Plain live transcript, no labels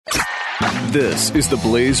This is the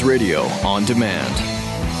Blaze Radio on demand.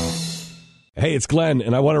 Hey, it's Glenn,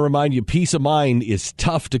 and I want to remind you, peace of mind is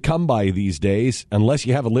tough to come by these days unless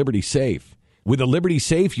you have a Liberty Safe. With a Liberty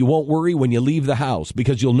Safe, you won't worry when you leave the house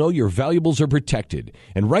because you'll know your valuables are protected.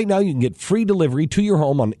 And right now, you can get free delivery to your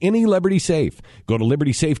home on any Liberty Safe. Go to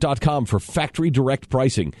LibertySafe.com for factory direct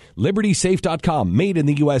pricing. LibertySafe.com, made in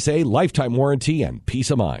the USA, lifetime warranty, and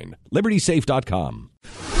peace of mind. LibertySafe.com.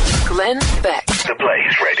 Glenn Beck. The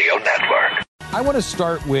Blaze Radio Network. I want to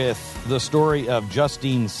start with the story of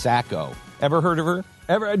Justine Sacco. Ever heard of her?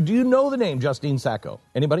 Do you know the name Justine Sacco?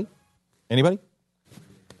 Anybody?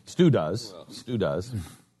 Stu does. Stu does.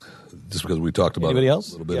 Just because we talked about Anybody it else?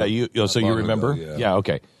 a little bit. Yeah, so you remember? Ago, yeah,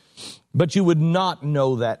 okay. But you would not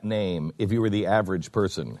know that name if you were the average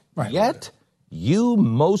person. Right. Yet, you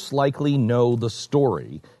most likely know the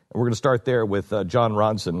story. And we're going to start there with John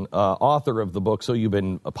Ronson, author of the book, So You've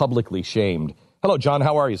Been Publicly Shamed. Hello, John.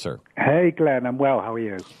 How are you, sir? Hey, Glenn. I'm well. How are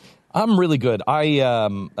you? I'm really good.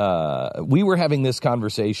 We were having this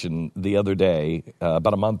conversation the other day,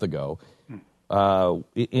 about a month ago,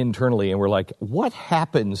 internally, and we're like, what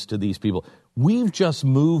happens to these people? We've just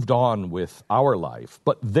moved on with our life,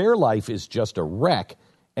 but their life is just a wreck.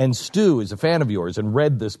 And Stu is a fan of yours and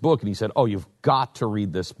read this book, and he said, oh, you've got to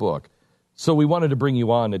read this book. So we wanted to bring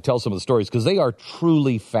you on to tell some of the stories, because they are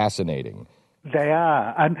truly fascinating. They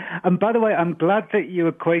are. And by the way, I'm glad that you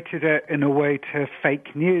equated it in a way to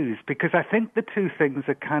fake news, because I think the two things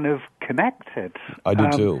are kind of connected. I do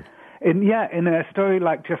too. In a story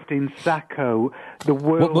like Justine Sacco, the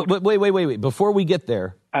world... Wait. Before we get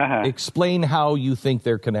there, explain how you think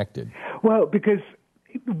they're connected. Well, because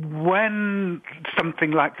when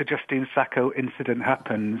something like the Justine Sacco incident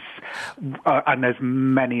happens, and there's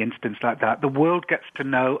many incidents like that, the world gets to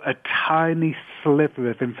know a tiny sliver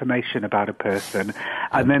of information about a person,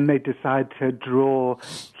 and then they decide to draw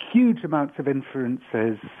huge amounts of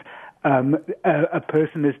inferences. A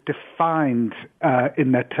person is defined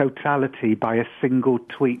in their totality by a single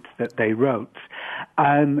tweet that they wrote,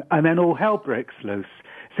 and then all hell breaks loose.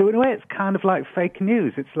 So in a way, it's kind of like fake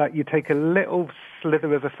news. It's like you take a little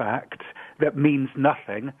slither of a fact that means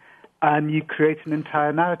nothing, and you create an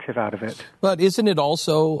entire narrative out of it. But isn't it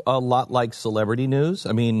also a lot like celebrity news?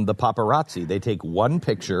 I mean, the paparazzi, they take one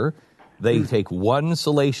picture, they take one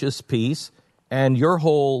salacious piece, and your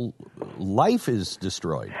whole life is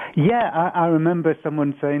destroyed. Yeah, I remember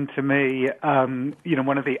someone saying to me,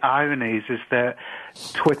 one of the ironies is that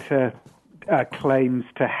Twitter claims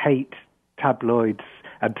to hate tabloids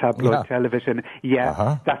and tabloid television.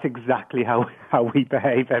 Yeah, that's exactly how we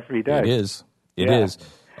behave every day. It is. It is.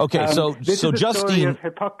 Okay, this is a Justine... story of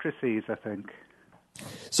hypocrisies, I think.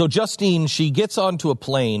 So Justine, she gets onto a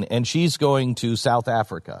plane, and she's going to South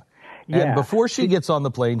Africa. Yeah. And before she gets on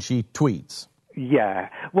the plane, she tweets. Yeah.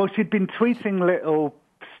 Well, she'd been tweeting little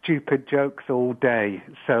stupid jokes all day.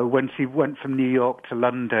 So when she went from New York to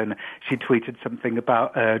London, she tweeted something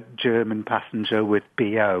about a German passenger with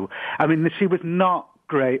BO. I mean, she was not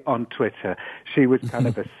great on Twitter. She was kind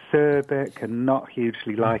of acerbic and not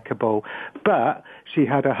hugely likable, but she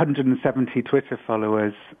had 170 Twitter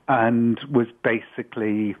followers and was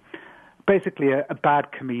basically a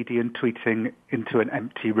bad comedian tweeting into an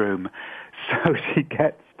empty room. So she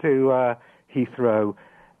gets to Heathrow,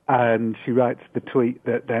 and she writes the tweet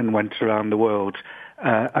that then went around the world.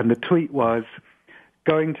 And the tweet was,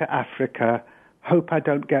 "Going to Africa, hope I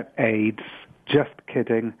don't get AIDS, just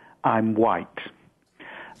kidding, I'm white."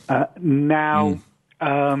 I mean,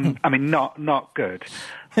 not good.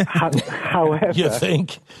 However, you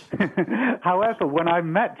think? However, when I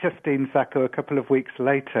met Justine Sacco a couple of weeks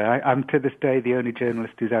later, I'm to this day the only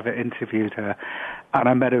journalist who's ever interviewed her, and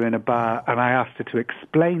I met her in a bar, and I asked her to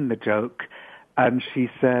explain the joke, and she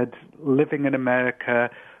said, living in America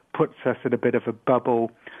puts us in a bit of a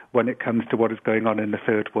bubble when it comes to what is going on in the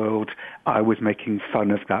third world. I was making fun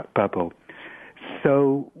of that bubble.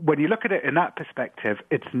 So when you look at it in that perspective,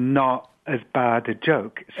 it's not as bad a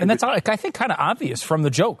joke. And that's, I think, kind of obvious from the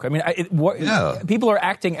joke. I mean, people are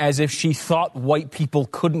acting as if she thought white people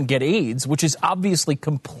couldn't get AIDS, which is obviously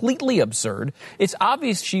completely absurd. It's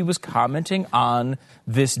obvious she was commenting on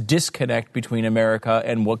this disconnect between America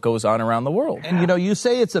and what goes on around the world. And, you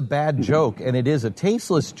say it's a bad joke, and it is a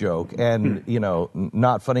tasteless joke, and,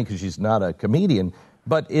 not funny because she's not a comedian.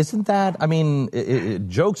 But isn't that,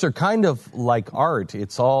 jokes are kind of like art.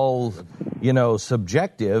 It's all,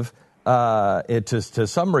 subjective to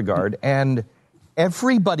some regard. And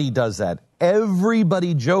everybody does that.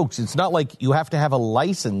 Everybody jokes. It's not like you have to have a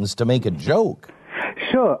license to make a joke.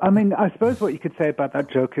 Sure. I suppose what you could say about that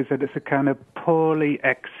joke is that it's a kind of poorly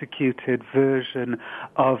executed version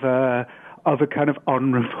of a of a kind of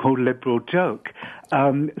honourable liberal joke.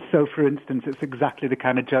 So, for instance, it's exactly the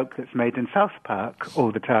kind of joke that's made in South Park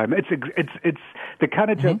all the time. It's the kind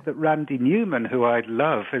of joke that Randy Newman, who I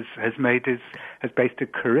love, has based a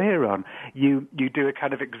career on. You do a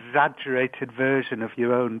kind of exaggerated version of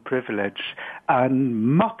your own privilege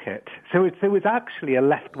and mock it. So it was actually a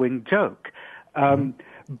left-wing joke.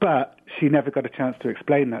 But she never got a chance to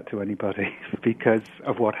explain that to anybody because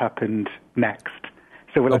of what happened next.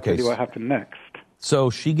 So I'll tell you what happened next. So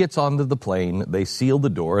she gets onto the plane. They seal the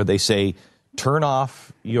door. They say, turn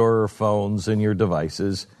off your phones and your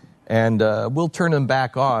devices, and we'll turn them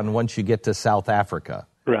back on once you get to South Africa.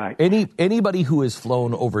 Right. Anybody who has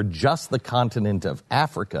flown over just the continent of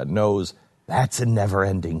Africa knows that's a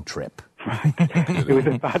never-ending trip. Right. It was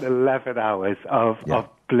about 11 hours of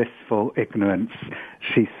blissful ignorance.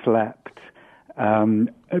 She slept.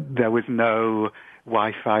 There was no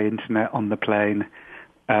Wi-Fi internet on the plane.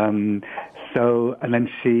 And then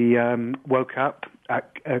she woke up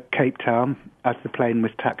at Cape Town as the plane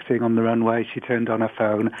was taxiing on the runway. She turned on her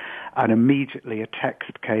phone, and immediately a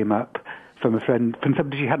text came up from a friend, from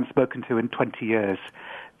somebody she hadn't spoken to in 20 years,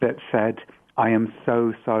 that said, "I am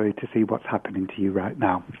so sorry to see what's happening to you right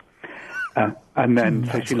now." And then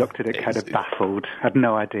so she looked at it kind of baffled, had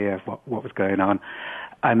no idea what was going on.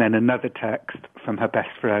 And then another text from her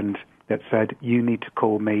best friend that said, "You need to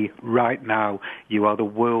call me right now. You are the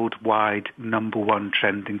worldwide #1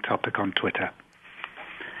 trending topic on Twitter."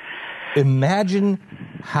 Imagine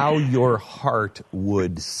how your heart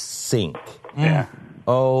would sink. Yeah.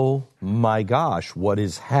 Oh my gosh, what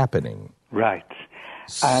is happening? Right.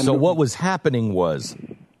 So what was happening was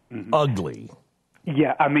ugly.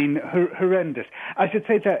 Yeah, I mean, horrendous. I should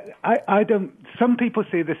say that I don't. Some people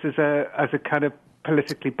see this as a kind of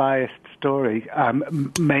politically biased story,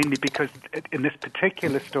 mainly because in this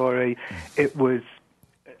particular story, it was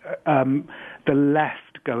the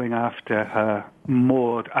left going after her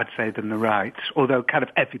more, I'd say, than the right, although kind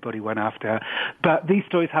of everybody went after her. But these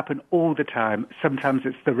stories happen all the time. Sometimes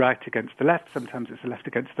it's the right against the left, sometimes it's the left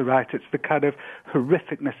against the right. It's the kind of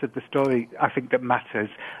horrificness of the story, I think, that matters,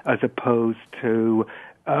 as opposed to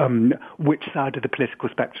which side of the political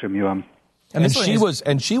spectrum you're on. And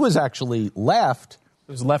she was actually left.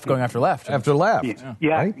 It was left going after left. After left.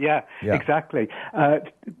 Yeah, exactly.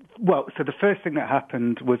 Well, so the first thing that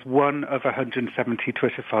happened was one of 170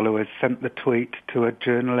 Twitter followers sent the tweet to a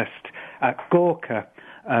journalist at Gawker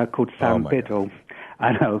called Sam Biddle.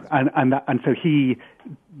 I know, and so he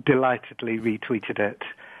delightedly retweeted it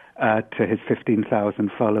to his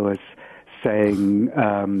 15,000 followers, saying.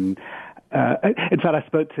 In fact, I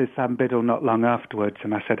spoke to Sam Biddle not long afterwards,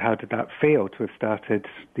 and I said, "How did that feel to have started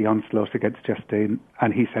the onslaught against Justine?"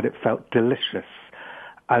 And he said it felt delicious.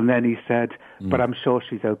 And then he said, "But I'm sure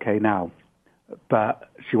she's okay now." But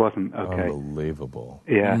she wasn't okay. Unbelievable.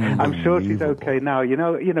 Yeah, I'm sure she's okay now. You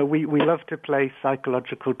know, we love to play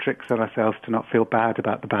psychological tricks on ourselves to not feel bad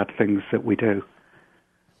about the bad things that we do.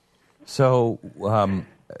 So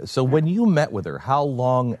when you met with her, how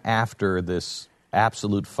long after this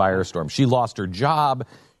absolute firestorm? She lost her job.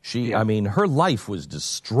 I mean, her life was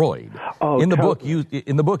destroyed. In the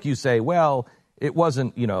book, you say, well, it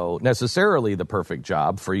wasn't, necessarily the perfect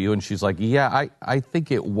job for you. And she's like, yeah, I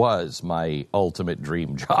think it was my ultimate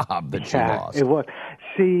dream job that she lost. It was.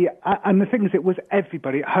 And the thing is, it was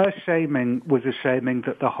everybody. Her shaming was a shaming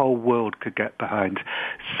that the whole world could get behind.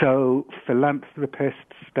 So philanthropists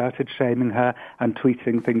started shaming her and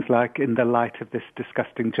tweeting things like, "In the light of this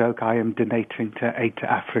disgusting joke, I am donating to Aid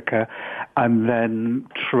to Africa." And then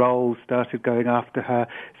trolls started going after her,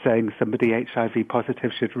 saying somebody HIV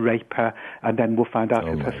positive should rape her, and then we'll find out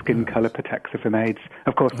if her skin color protects her from AIDS.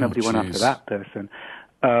 Of course, nobody went after that person.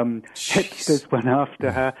 Hipsters went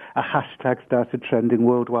after her. A hashtag started trending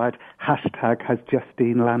worldwide. Hashtag has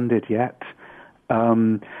Justine landed yet?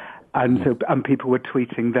 And people were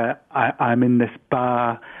tweeting that I'm in this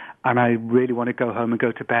bar and I really want to go home and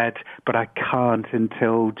go to bed, but I can't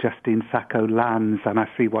until Justine Sacco lands and I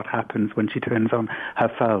see what happens when she turns on her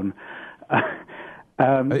phone.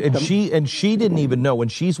 She didn't even know when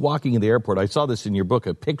she's walking in the airport. I saw this in your book,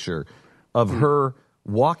 a picture of her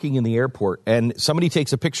walking in the airport, and somebody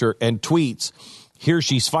takes a picture and tweets, "Here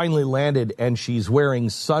she's finally landed, and she's wearing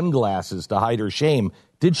sunglasses to hide her shame."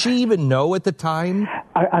 Did she even know at the time?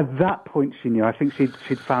 At that point, she knew. I think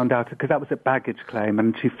she'd found out, because that was a baggage claim,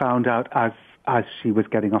 and she found out as she was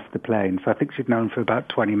getting off the plane. So I think she'd known for about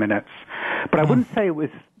 20 minutes. But I wouldn't say it was,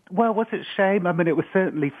 was it shame? I mean, it was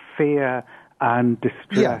certainly fear and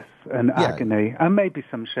distress and agony, and maybe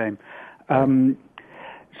some shame.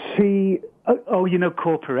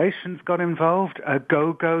 Corporations got involved.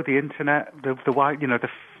 GoGo, the internet, the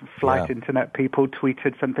flight internet people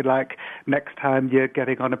tweeted something like, "Next time you're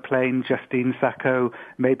getting on a plane, Justine Sacco,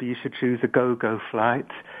 maybe you should choose a GoGo flight."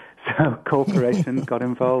 So corporations got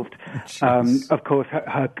involved. Of course,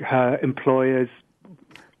 her employers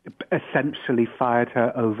essentially fired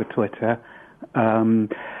her over Twitter.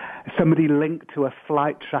 Somebody linked to a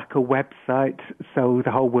flight tracker website so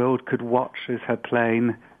the whole world could watch as her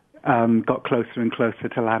plane got closer and closer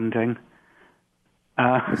to landing.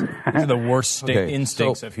 These are the worst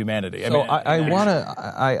instincts of humanity. I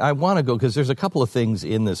want to go, because there's a couple of things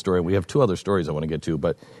in this story. We have two other stories I want to get to,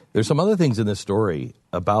 but there's some other things in this story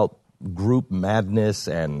about group madness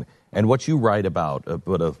and what you write about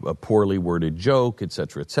a poorly worded joke, et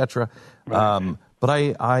cetera, et cetera. Right. But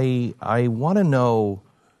I want to know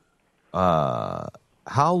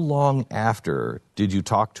how long after did you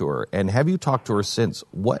talk to her, and have you talked to her since?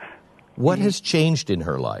 What has changed in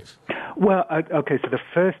her life? Well, so the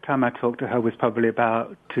first time I talked to her was probably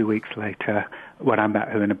about 2 weeks later when I met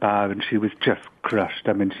her in a bar, and she was just crushed.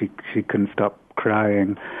 I mean, she couldn't stop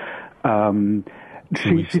crying.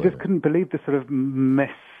 She just couldn't believe the sort of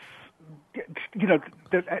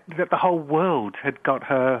that the whole world had got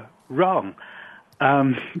her wrong.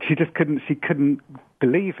 She couldn't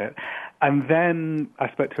believe it. And then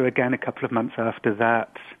I spoke to her again a couple of months after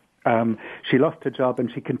that. She lost her job,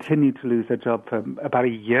 and she continued to lose her job for about a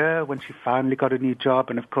year when she finally got a new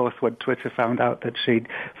job. And of course, when Twitter found out that she'd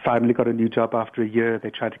finally got a new job after a year,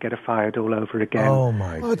 they tried to get her fired all over again. Oh,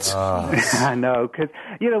 my God. I know, because,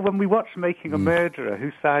 when we watch Making a Murderer,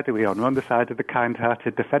 whose side are we on? We're on the side of the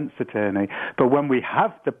kind-hearted defense attorney. But when we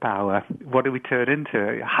have the power, what do we turn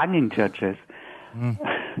into? Hanging judges. I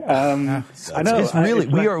know. It's really,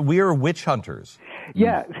 we are witch hunters.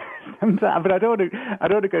 Yeah, but I don't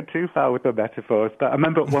want to go too far with the metaphors. But I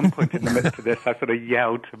remember at one point in the midst of this, I sort of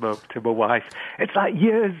yelled to my wife, "It's like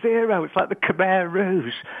year zero. It's like the Khmer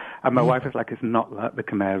Rouge." And my wife was like, "It's not like the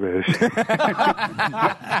Khmer Rouge."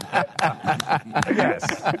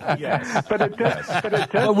 Yes. But it does.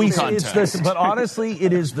 But honestly,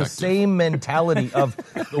 it is the same mentality of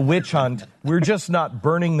the witch hunt. We're just not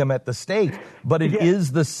burning them at the stake, but it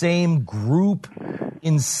is the same group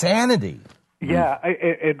insanity. Yeah,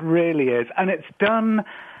 it really is, and it's done.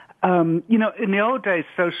 In the old days,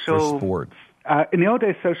 social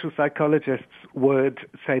psychologists would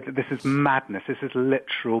say that this is madness. This is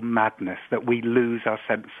literal madness, that we lose our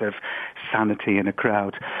sense of sanity in a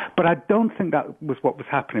crowd. But I don't think that was what was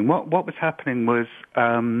happening. What was happening was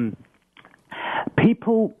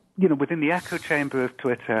people, within the echo chamber of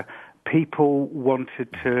Twitter, people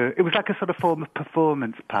wanted to, it was like a sort of form of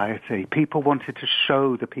performance piety. People wanted to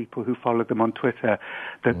show the people who followed them on Twitter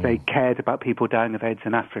that they cared about people dying of AIDS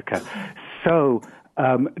in Africa. So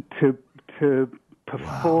to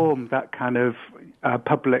perform that kind of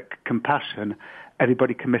public compassion,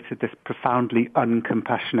 everybody committed this profoundly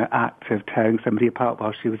uncompassionate act of tearing somebody apart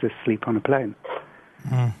while she was asleep on a plane.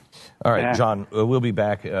 All right, John, we'll be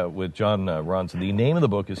back with John Ronson. The name of the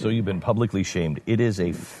book is So You've Been Publicly Shamed. It is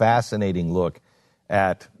a fascinating look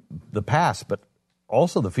at the past, but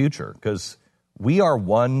also the future, because we are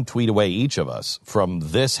one tweet away, each of us, from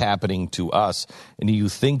this happening to us. And you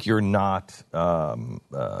think you're not,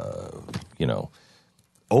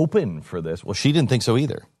 open for this? Well, she didn't think so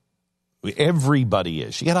either. Everybody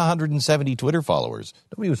is. She had 170 Twitter followers.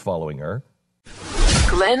 Nobody was following her.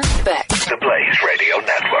 Glenn Beck. The Blaze Radio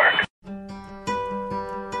Network.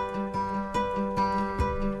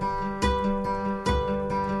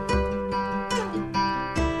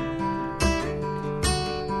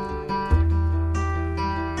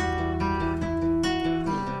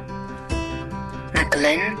 The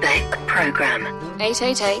Glenn Beck Program.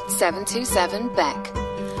 888-727-BECK.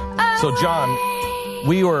 So, John,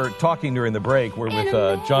 we were talking during the break. We're with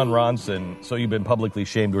John Ronson, So You've Been Publicly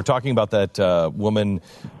Shamed. We're talking about that woman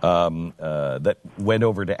that went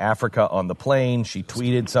over to Africa on the plane. She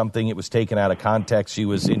tweeted something. It was taken out of context. She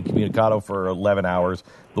was incommunicado for 11 hours.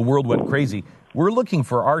 The world went crazy. We're looking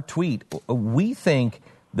for our tweet. We think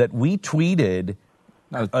that we tweeted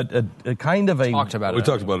a kind of a... Talked about it. We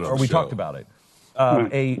talked about it on the show. Talked about it.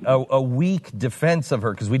 A weak defense of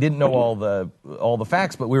her, because we didn't know all the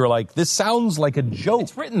facts, but we were like, this sounds like a joke.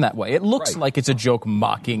 It's written that way. It looks like it's a joke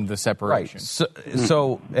mocking the separation. Right.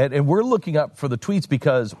 So we're looking up for the tweets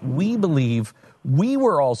because we believe we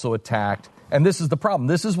were also attacked, and this is the problem.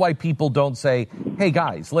 This is why people don't say, hey,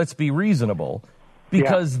 guys, let's be reasonable,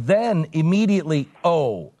 because then immediately,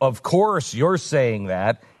 oh, of course you're saying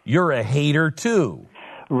that. You're a hater, too.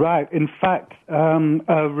 Right. In fact,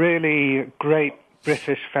 a really great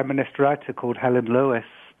British feminist writer called Helen Lewis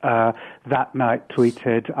that night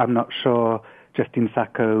tweeted, "I'm not sure Justine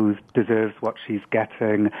Sacco deserves what she's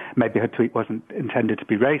getting. Maybe her tweet wasn't intended to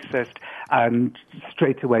be racist." And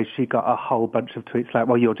straight away she got a whole bunch of tweets like,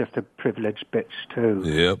 "Well, you're just a privileged bitch too."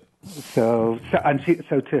 Yep. So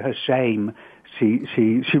to her shame,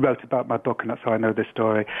 she wrote about my book, and that's how I know this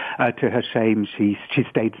story. To her shame, she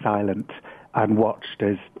stayed silent and watched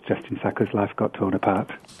as Justine Sacco's life got torn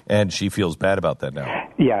apart. And she feels bad about that now.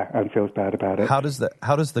 Yeah, and feels bad about it. How does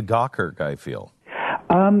the Gawker guy feel?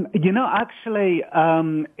 Actually,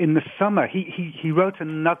 in the summer, he wrote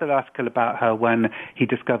another article about her when he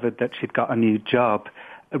discovered that she'd got a new job.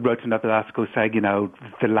 Wrote another article saying,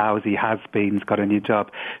 the lousy has-beens got a new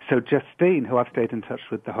job. So Justine, who I've stayed in touch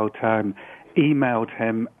with the whole time, emailed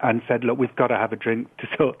him and said, "Look, we've got to have a drink to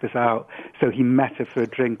sort this out." So he met her for a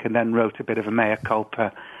drink and then wrote a bit of a mea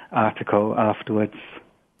culpa article afterwards.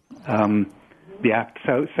 So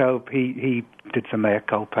he did some mea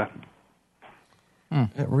culpa.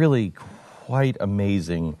 Really quite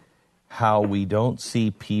amazing how we don't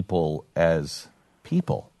see people as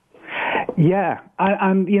people. Yeah,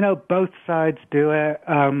 and both sides do it.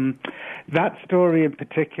 That story in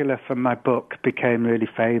particular from my book became really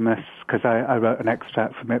famous because I wrote an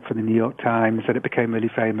extract from it for the New York Times, and it became really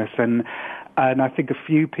famous. And I think a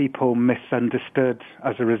few people misunderstood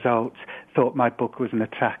as a result, thought my book was an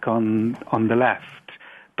attack on the left.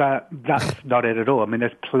 But that's not it at all. I mean,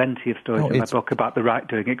 there's plenty of stories in my book about the right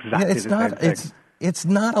doing exactly the same thing. It's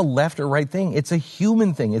not a left or right thing. It's a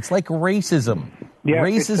human thing. It's like racism. Yeah,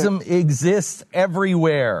 racism exists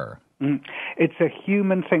everywhere. It's a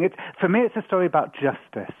human thing. For me, it's a story about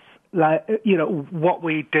justice. Like, what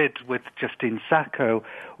we did with Justine Sacco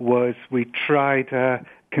was we tried her,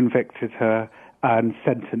 convicted her, and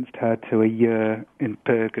sentenced her to a year in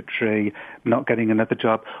purgatory, not getting another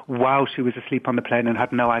job, while she was asleep on the plane and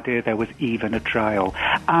had no idea there was even a trial.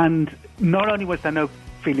 And not only was there no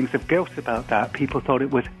feelings of guilt about that, people thought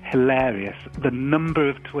it was hilarious. The number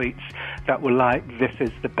of tweets that were like, "This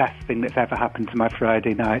is the best thing that's ever happened to my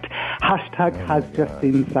Friday night." Hashtag has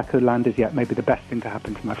Justine Sacco landed yet? Maybe the best thing to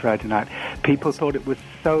happen to my Friday night. People thought it was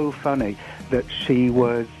so funny that she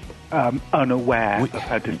was unaware of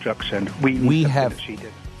her destruction. We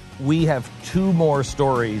have two more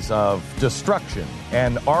stories of destruction,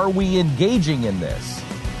 and are we engaging in this?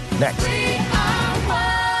 Next.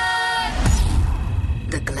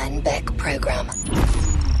 The Glenn Beck Program.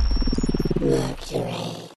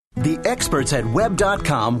 Mercury. The experts at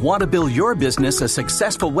Web.com want to build your business a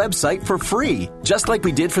successful website for free, just like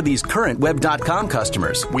we did for these current Web.com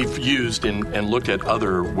customers. We've used and looked at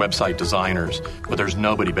other website designers, but there's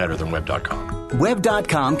nobody better than Web.com.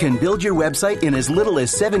 Web.com can build your website in as little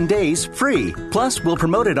as 7 days free. Plus, we'll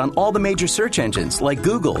promote it on all the major search engines like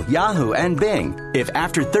Google, Yahoo, and Bing. If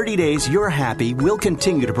after 30 days you're happy, we'll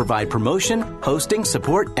continue to provide promotion, hosting,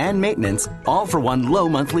 support, and maintenance, all for one low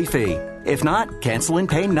monthly fee. If not, cancel and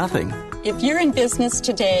pay nothing. If you're in business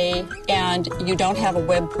today and you don't have a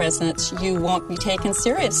web presence, you won't be taken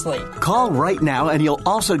seriously. Call right now and you'll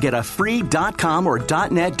also get a free .com or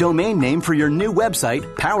 .net domain name for your new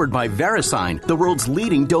website powered by VeriSign, the world's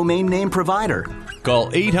leading domain name provider.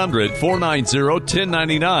 Call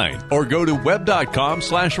 800-490-1099 or go to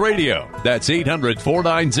web.com/radio. That's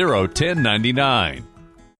 800-490-1099.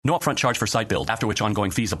 No upfront charge for site build, after which ongoing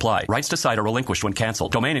fees apply. Rights to site are relinquished when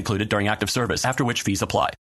canceled. Domain included during active service, after which fees apply.